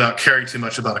teeth without caring too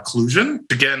much about occlusion.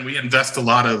 Again, we invest a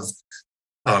lot of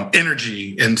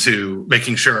energy into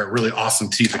making sure our really awesome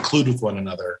teeth occlude with one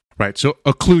another. Right. So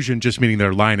occlusion just meaning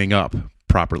they're lining up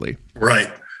properly.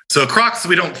 Right. So crocs,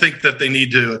 we don't think that they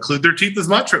need to occlude their teeth as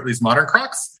much, or at least modern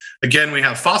crocs. Again, we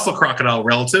have fossil crocodile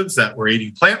relatives that were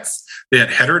eating plants. They had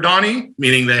heterodony,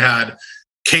 meaning they had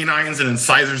canines and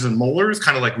incisors and molars,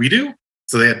 kind of like we do.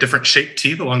 So they had different shaped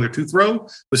teeth along their tooth row,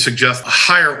 which suggests a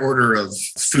higher order of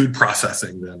food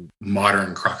processing than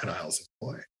modern crocodiles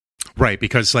employ. Right,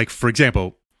 because like, for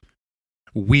example,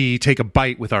 we take a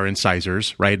bite with our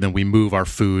incisors, right? And then we move our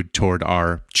food toward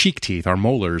our cheek teeth, our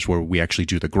molars, where we actually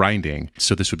do the grinding.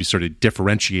 So this would be sort of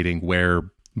differentiating where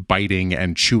biting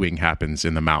and chewing happens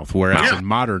in the mouth. Whereas in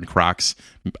modern crocs,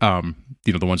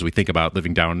 the ones we think about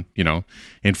living down,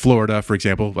 in Florida, for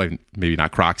example, like maybe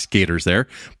not crocs, gators there,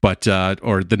 but,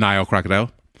 or the Nile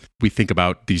crocodile, we think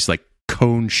about these like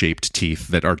cone-shaped teeth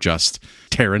that are just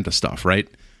tear into stuff, right?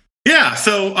 Yeah,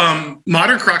 so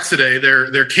modern crocs today,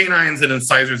 their canines and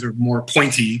incisors are more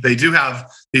pointy. They do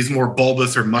have these more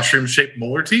bulbous or mushroom-shaped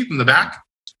molar teeth in the back.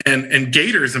 And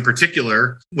gators in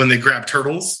particular, when they grab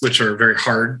turtles, which are very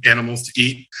hard animals to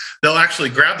eat, they'll actually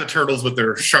grab the turtles with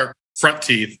their sharp front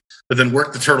teeth, but then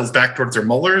work the turtles back towards their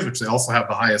molars, which they also have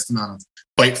the highest amount of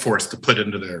bite force to put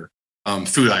into their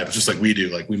food items, just like we do.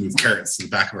 Like we move carrots in the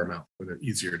back of our mouth where they're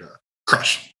easier to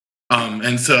crush.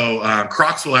 And so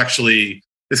crocs will actually...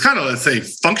 It's kind of, let's say,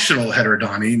 functional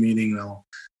heterodony, meaning they'll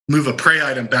move a prey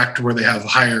item back to where they have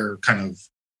higher kind of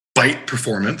bite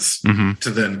performance to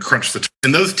then crunch the teeth.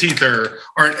 And those teeth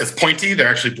aren't as pointy. They're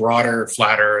actually broader,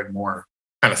 flatter, and more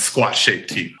kind of squat-shaped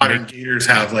teeth. Modern gators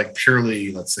have like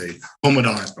purely, let's say,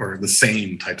 homodont or the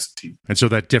same types of teeth. And so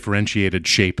that differentiated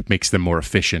shape makes them more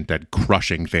efficient at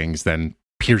crushing things than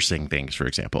piercing things, for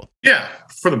example. Yeah,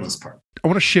 for the most part. I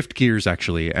want to shift gears,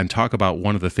 actually, and talk about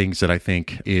one of the things that I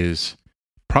think is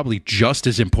probably just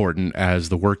as important as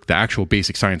the actual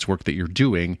basic science work that you're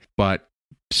doing, but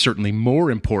certainly more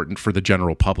important for the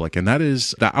general public, and that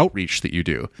is the outreach that you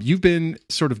do. You've been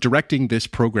sort of directing this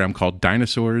program called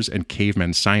Dinosaurs and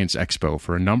Cavemen Science Expo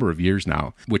for a number of years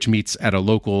now, which meets at a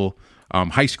local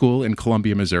high school in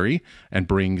Columbia, Missouri, and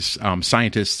brings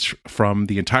scientists from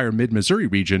the entire mid-Missouri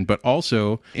region, but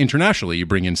also internationally. You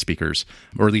bring in speakers,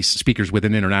 or at least speakers with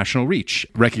an international reach,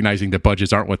 recognizing that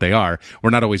budgets aren't what they are. We're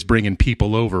not always bringing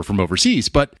people over from overseas,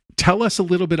 but tell us a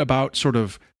little bit about sort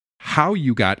of how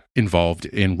you got involved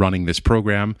in running this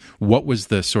program. What was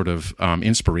the sort of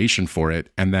inspiration for it?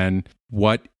 And then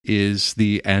what is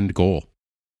the end goal?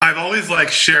 I've always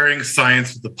liked sharing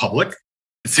science with the public.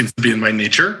 It seems to be in my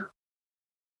nature.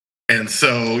 And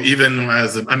so even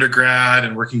as an undergrad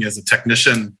and working as a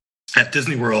technician at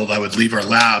Disney World, I would leave our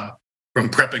lab from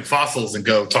prepping fossils and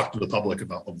go talk to the public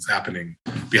about what was happening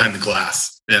behind the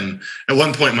glass. And at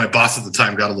one point, my boss at the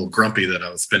time got a little grumpy that I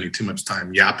was spending too much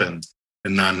time yapping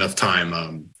and not enough time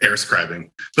air scribing.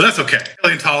 But that's okay.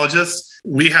 Paleontologists,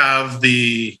 we have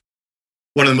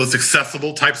one of the most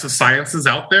accessible types of sciences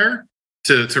out there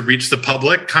to reach the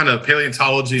public. Kind of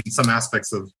paleontology and some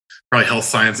aspects of probably health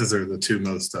sciences are the two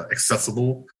most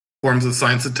accessible forms of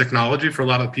science and technology for a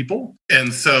lot of people.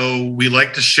 And so we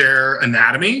like to share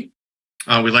anatomy.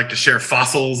 We like to share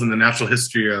fossils and the natural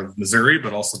history of Missouri,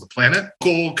 but also the planet,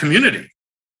 local community.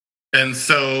 And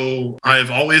so I've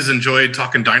always enjoyed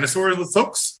talking dinosaurs with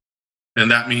folks.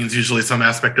 And that means usually some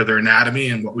aspect of their anatomy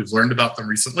and what we've learned about them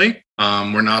recently.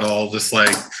 We're not all just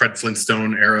like Fred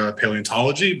Flintstone era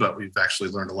paleontology, but we've actually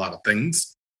learned a lot of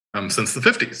things since the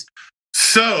 50s.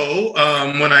 So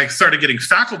when I started getting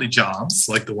faculty jobs,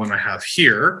 like the one I have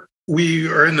here, we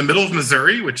are in the middle of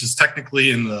Missouri, which is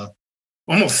technically in the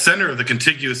almost center of the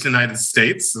contiguous United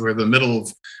States. We're in the middle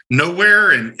of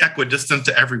nowhere and equidistant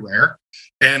to everywhere.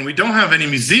 And we don't have any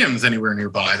museums anywhere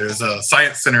nearby. There's a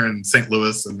science center in St.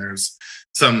 Louis, and there's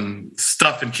some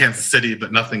stuff in Kansas City,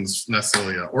 but nothing's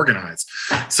necessarily organized.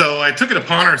 So I took it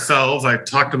upon ourselves. I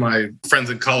talked to my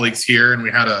friends and colleagues here, and we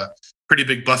had a pretty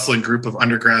big bustling group of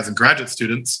undergrads and graduate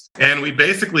students. And we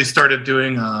basically started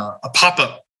doing a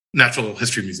pop-up natural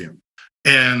history museum.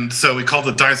 And so we called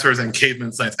it Dinosaurs and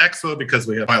Cavemen Science Expo because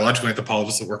we have biological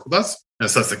anthropologists that work with us.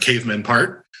 And so that's the cavemen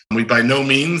part. We by no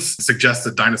means suggest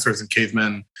that dinosaurs and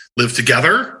cavemen live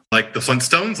together like the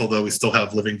Flintstones, although we still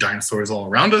have living dinosaurs all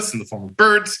around us in the form of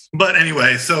birds. But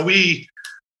anyway, so we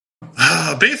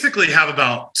basically have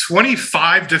about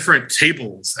 25 different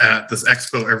tables at this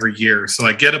expo every year. So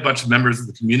I get a bunch of members of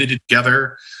the community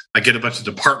together. I get a bunch of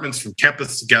departments from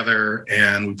campus together,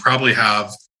 and we probably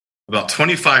have about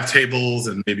 25 tables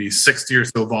and maybe 60 or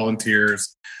so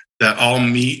volunteers that all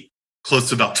meet close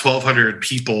to about 1,200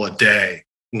 people a day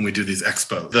when we do these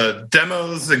expos. The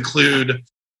demos include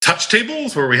touch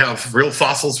tables where we have real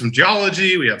fossils from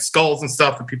geology. We have skulls and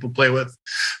stuff that people play with.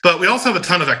 But we also have a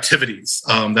ton of activities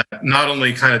that not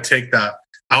only kind of take that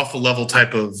alpha level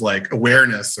type of like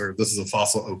awareness, or this is a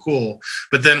fossil, oh cool,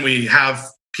 but then we have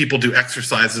people do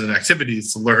exercises and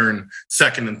activities to learn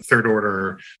second and third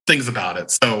order things about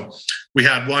it. So we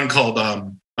had one called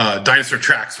dinosaur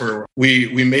tracks, where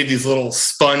we made these little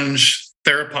sponge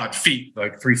theropod feet,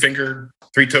 like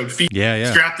three-toed feet.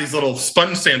 Yeah. Strap these little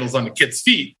sponge sandals onto kids'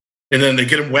 feet, and then they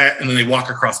get them wet, and then they walk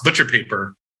across butcher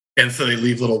paper, and so they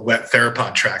leave little wet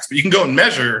theropod tracks. But you can go and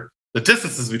measure the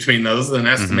distances between those, and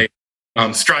then estimate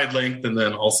stride length, and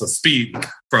then also speed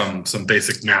from some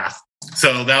basic math.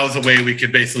 So that was a way we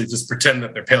could basically just pretend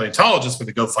that they're paleontologists when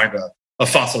they go find a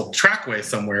fossil trackway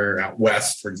somewhere out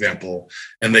west, for example,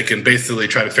 and they can basically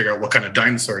try to figure out what kind of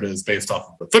dinosaur it is based off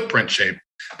of the footprint shape,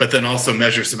 but then also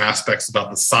measure some aspects about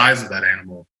the size of that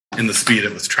animal and the speed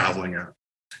it was traveling at.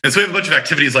 And so we have a bunch of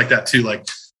activities like that too. Like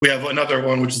we have another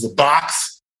one, which is a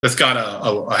box that's got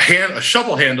a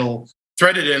shovel handle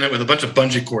threaded in it with a bunch of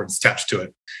bungee cords attached to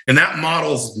it. And that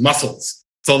models muscles.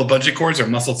 So all the bungee cords are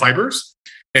muscle fibers,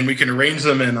 and we can arrange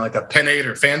them in like a pennate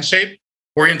or fan shape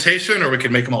orientation, or we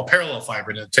can make them all parallel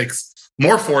fibered. And it takes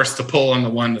more force to pull on the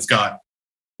one that's got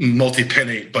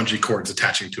multi-pennate bungee cords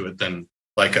attaching to it than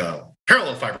like a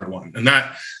parallel fibered one. And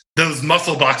those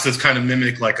muscle boxes kind of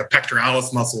mimic like a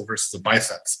pectoralis muscle versus a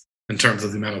biceps in terms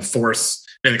of the amount of force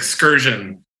and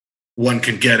excursion one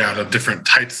can get out of different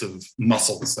types of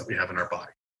muscles that we have in our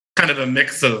body. Kind of a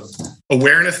mix of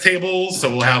awareness tables. So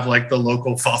we'll have like the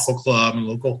local fossil club and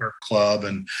local herp club,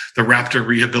 and the raptor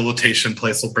rehabilitation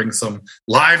place will bring some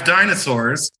live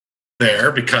dinosaurs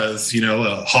there because,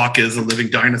 a hawk is a living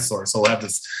dinosaur. So we'll have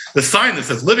this sign that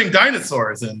says living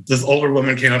dinosaurs. And this older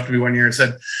woman came up to me one year and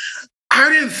said, I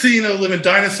didn't see no living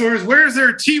dinosaurs. Where's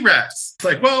their T-Rex? It's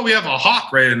like, well, we have a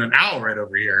hawk right and an owl right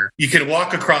over here. You can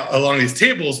walk along these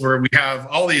tables where we have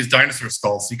all these dinosaur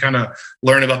skulls. So you kind of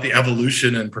learn about the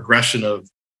evolution and progression of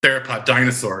theropod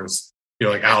dinosaurs,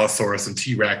 like Allosaurus and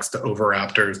T-Rex to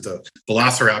Oviraptors to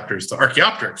Velociraptors to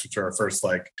Archaeopteryx, which are our first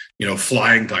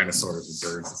flying dinosaurs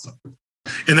and birds and stuff.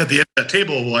 And at the end of that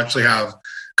table, we'll actually have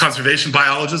conservation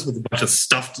biologists with a bunch of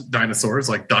stuffed dinosaurs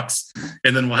like ducks.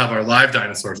 And then we'll have our live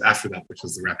dinosaurs after that, which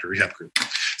is the Raptor Rehab Group.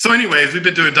 So anyways, we've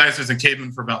been doing dinosaurs and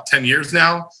cavemen for about 10 years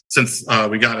now, since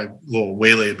we got a little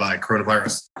waylaid by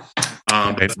coronavirus.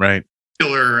 Right.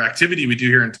 Particular activity we do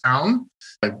here in town,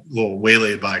 a little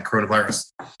waylaid by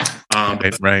coronavirus.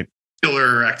 Right.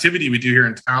 Particular activity we do here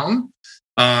in town.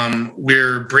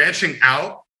 We're branching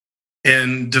out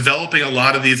and developing a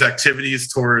lot of these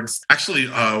activities towards actually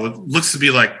what looks to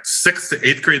be like 6th to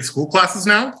 8th grade school classes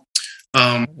now.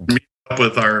 Meeting up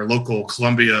with our local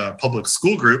Columbia public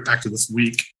school group after this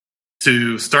week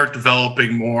to start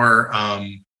developing more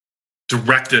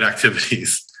directed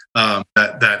activities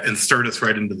that insert us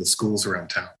right into the schools around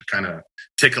town to kind of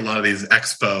take a lot of these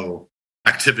expo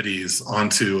activities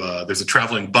onto, there's a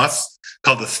traveling bus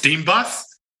called the Steam Bus,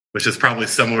 which is probably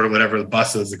similar to whatever the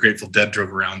bus is the Grateful Dead drove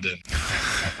around in.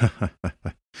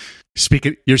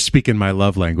 You're speaking my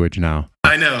love language now.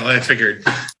 I know, I figured.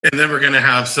 And then we're going to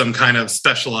have some kind of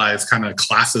specialized kind of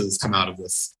classes come out of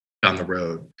this down the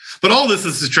road. But all this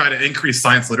is to try to increase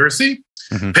science literacy.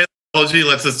 Paleontology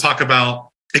lets us talk about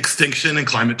extinction and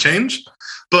climate change.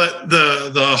 But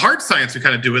the hard science we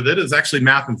kind of do with it is actually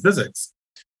math and physics.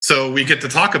 So we get to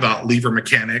talk about lever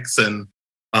mechanics and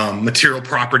material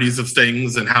properties of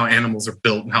things and how animals are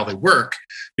built and how they work,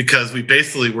 because we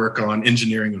basically work on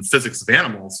engineering and physics of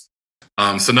animals.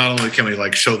 So not only can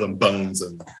we show them bones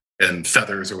and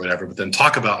feathers or whatever, but then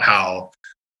talk about how,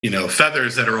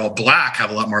 feathers that are all black have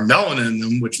a lot more melanin in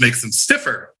them, which makes them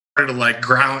stiffer. Harder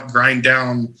to grind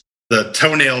down the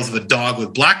toenails of a dog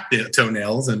with black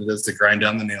toenails than it is to grind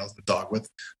down the nails of a dog with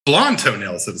blonde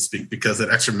toenails, so to speak, because that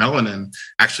extra melanin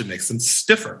actually makes them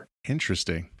stiffer.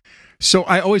 Interesting. So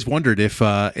I always wondered if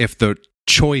the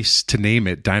choice to name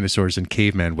it Dinosaurs and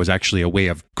Cavemen was actually a way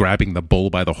of grabbing the bull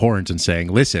by the horns and saying,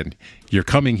 listen, you're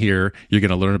coming here, you're going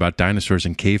to learn about dinosaurs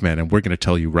and cavemen, and we're going to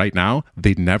tell you right now,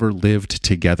 they never lived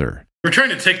together. We're trying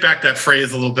to take back that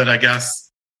phrase a little bit, I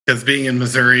guess, because being in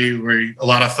Missouri, where a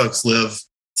lot of folks live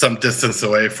some distance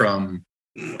away from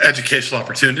educational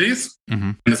opportunities,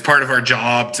 and it's part of our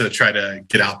job to try to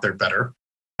get out there better.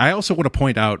 I also want to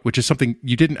point out, which is something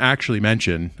you didn't actually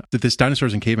mention, that this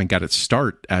Dinosaurs and Cavemen got its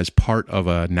start as part of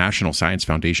a National Science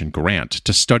Foundation grant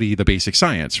to study the basic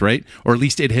science, right? Or at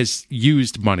least it has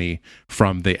used money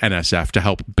from the NSF to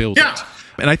help build it.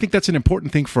 And I think that's an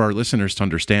important thing for our listeners to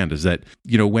understand is that,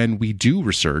 when we do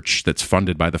research that's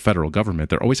funded by the federal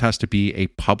government, there always has to be a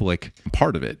public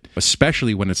part of it,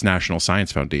 especially when it's National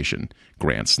Science Foundation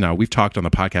grants. Now, we've talked on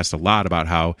the podcast a lot about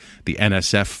how the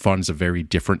NSF funds a very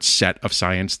different set of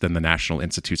science than the National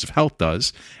Institutes of Health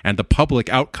does. And the public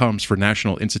outcomes for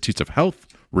National Institutes of Health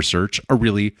research are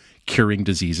really curing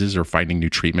diseases or finding new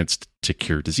treatments to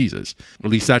cure diseases. Or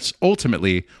at least that's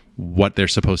ultimately what they're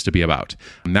supposed to be about.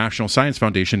 National Science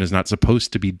Foundation is not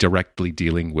supposed to be directly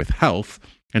dealing with health.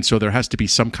 And so there has to be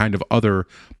some kind of other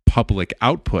public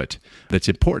output that's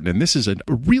important. And this is a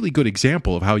really good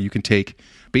example of how you can take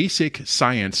basic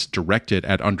science directed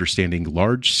at understanding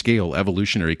large-scale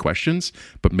evolutionary questions,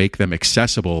 but make them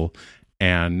accessible,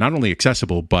 and not only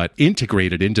accessible, but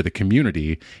integrated into the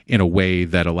community in a way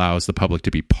that allows the public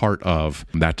to be part of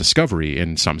that discovery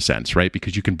in some sense, right?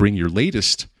 Because you can bring your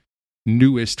latest,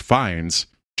 newest finds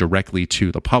directly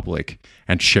to the public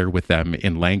and share with them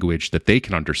in language that they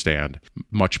can understand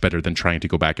much better than trying to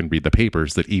go back and read the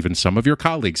papers that even some of your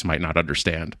colleagues might not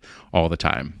understand all the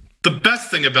time. The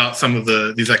best thing about some of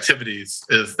these activities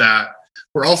is that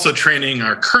we're also training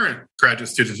our current graduate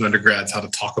students and undergrads how to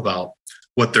talk about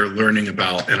what they're learning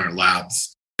about in our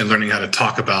labs and learning how to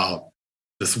talk about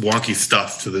this wonky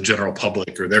stuff to the general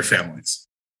public or their families.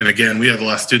 And again, we have a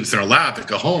lot of students in our lab that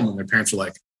go home and their parents are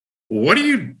like, what do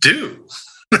you do?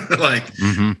 Like,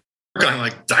 kind of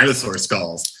like dinosaur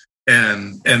skulls.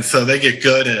 And so they get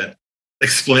good at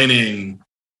explaining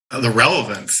the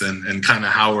relevance and kind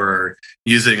of how we're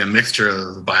using a mixture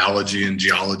of biology and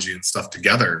geology and stuff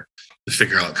together to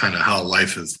figure out kind of how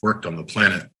life has worked on the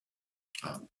planet.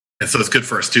 And so it's good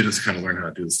for our students to kind of learn how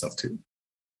to do this stuff too.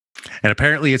 And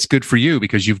apparently it's good for you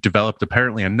because you've developed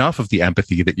apparently enough of the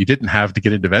empathy that you didn't have to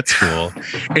get into vet school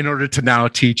in order to now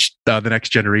teach the next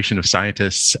generation of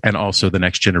scientists and also the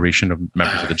next generation of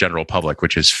members of the general public,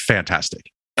 which is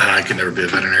fantastic. I can never be a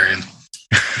veterinarian.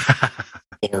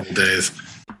 Horrible days.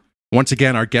 Once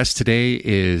again, our guest today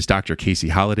is Dr. Casey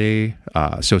Holliday,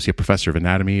 Associate Professor of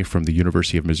Anatomy from the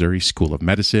University of Missouri School of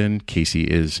Medicine. Casey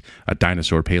is a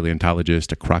dinosaur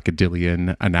paleontologist, a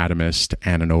crocodilian anatomist,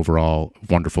 and an overall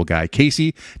wonderful guy.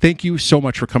 Casey, thank you so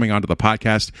much for coming onto the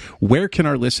podcast. Where can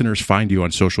our listeners find you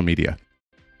on social media?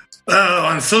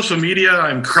 On social media,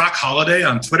 I'm Croc Holliday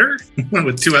on Twitter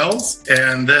with 2 L's.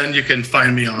 And then you can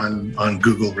find me on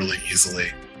Google really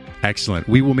easily. Excellent.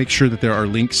 We will make sure that there are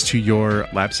links to your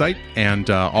lab site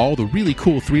and all the really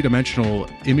cool 3-dimensional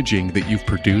imaging that you've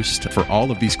produced for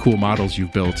all of these cool models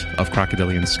you've built of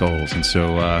crocodilian skulls. And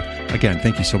so, again,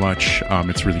 thank you so much.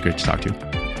 It's really great to talk to you.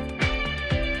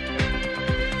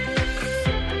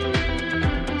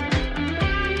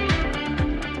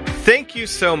 Thank you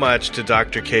so much to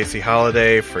Dr. Casey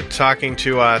Holliday for talking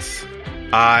to us.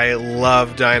 I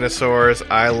love dinosaurs.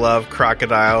 I love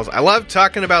crocodiles. I love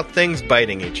talking about things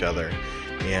biting each other.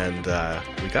 And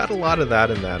we got a lot of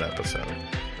that in that episode.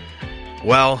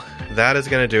 Well, that is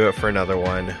going to do it for another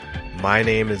one. My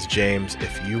name is James.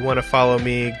 If you want to follow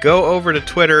me, go over to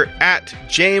Twitter at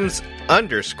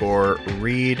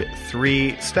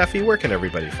James_Reed3. Steffi, where can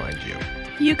everybody find you?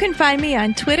 You can find me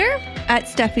on Twitter at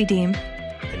SteffiDeem.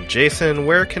 And Jason,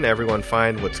 where can everyone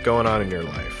find what's going on in your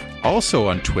life? Also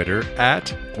on Twitter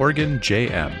at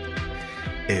OregonJM.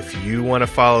 If you want to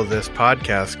follow this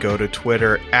podcast, go to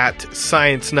Twitter at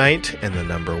Science Night and the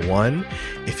number 1.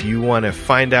 If you want to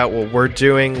find out what we're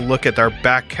doing, look at our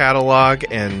back catalog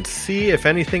and see if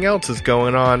anything else is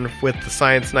going on with the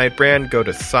Science Night brand, go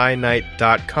to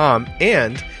scinight.com.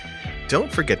 And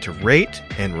don't forget to rate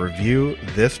and review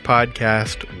this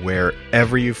podcast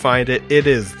wherever you find it. It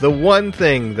is the one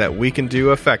thing that we can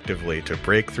do effectively to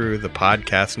break through the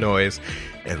podcast noise,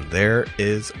 and there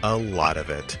is a lot of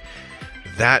it.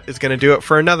 That is going to do it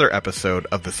for another episode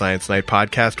of the Science Night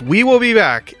Podcast. We will be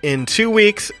back in 2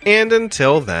 weeks, and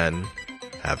until then,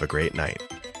 have a great night.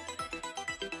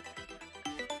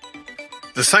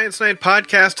 The Science Night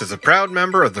Podcast is a proud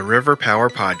member of the Riverpower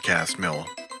Podcast Mill.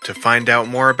 To find out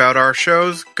more about our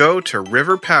shows, go to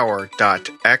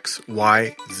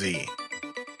riverpower.xyz.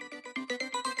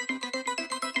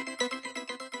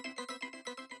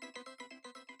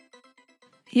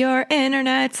 Your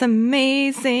internet's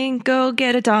amazing. Go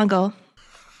get a dongle.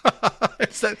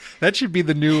 That should be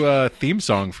the new theme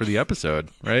song for the episode,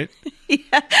 right?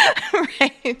 Yeah,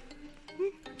 right.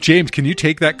 James, can you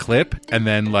take that clip and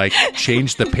then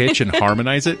change the pitch and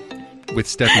harmonize it with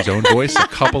Steffi's own voice? A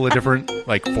couple of different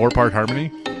 4-part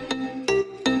harmony.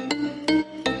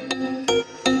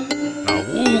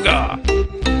 Awooga!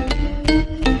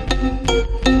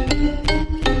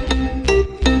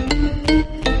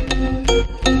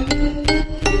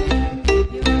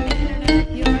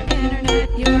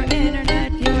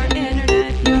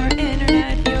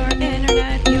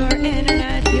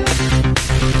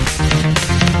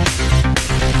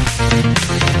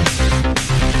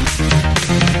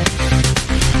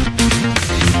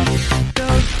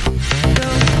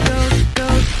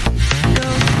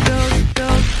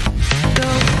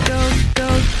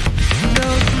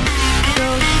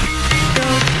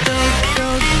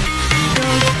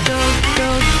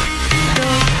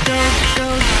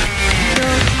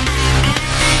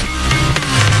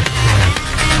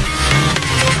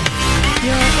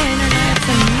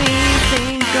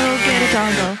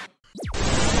 dongle.